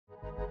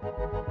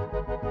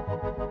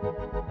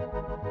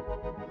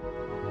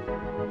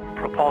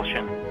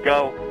Propulsion.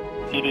 Go.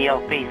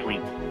 EDL phase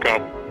lead.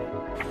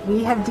 Go.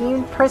 We have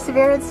deemed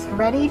Perseverance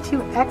ready to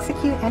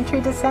execute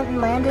entry, descent, and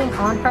landing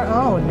on her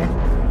own.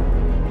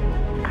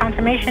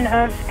 Confirmation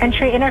of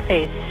entry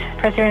interface.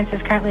 Perseverance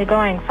is currently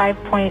going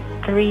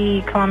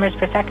 5.3 kilometers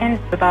per second,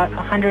 about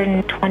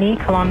 120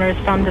 kilometers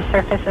from the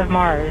surface of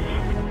Mars.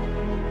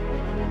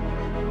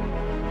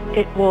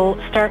 It will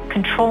start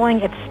controlling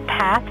its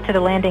path to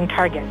the landing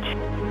target.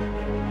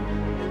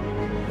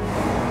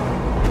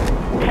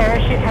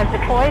 Parachute has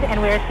deployed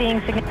and we are seeing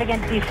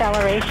significant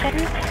deceleration.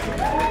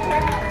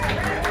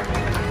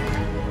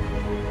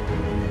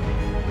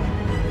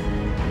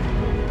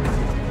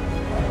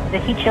 The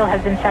heat shield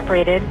has been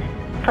separated.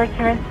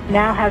 Perseverance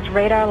now has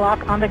radar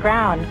lock on the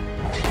ground.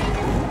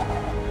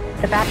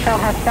 The back shell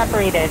has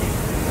separated.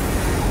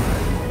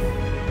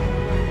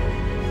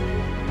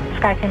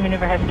 Skycam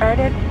maneuver has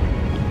started,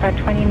 about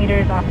 20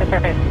 meters off the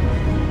surface.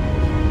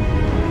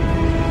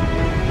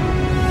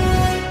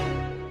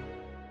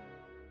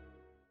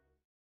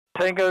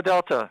 Tango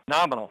Delta,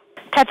 nominal.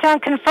 Touchdown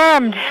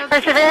confirmed.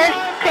 Perseverance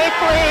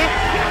safely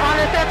on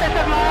the surface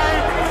of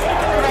Mars,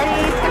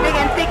 ready to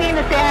begin seeking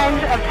the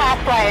sands of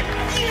past life.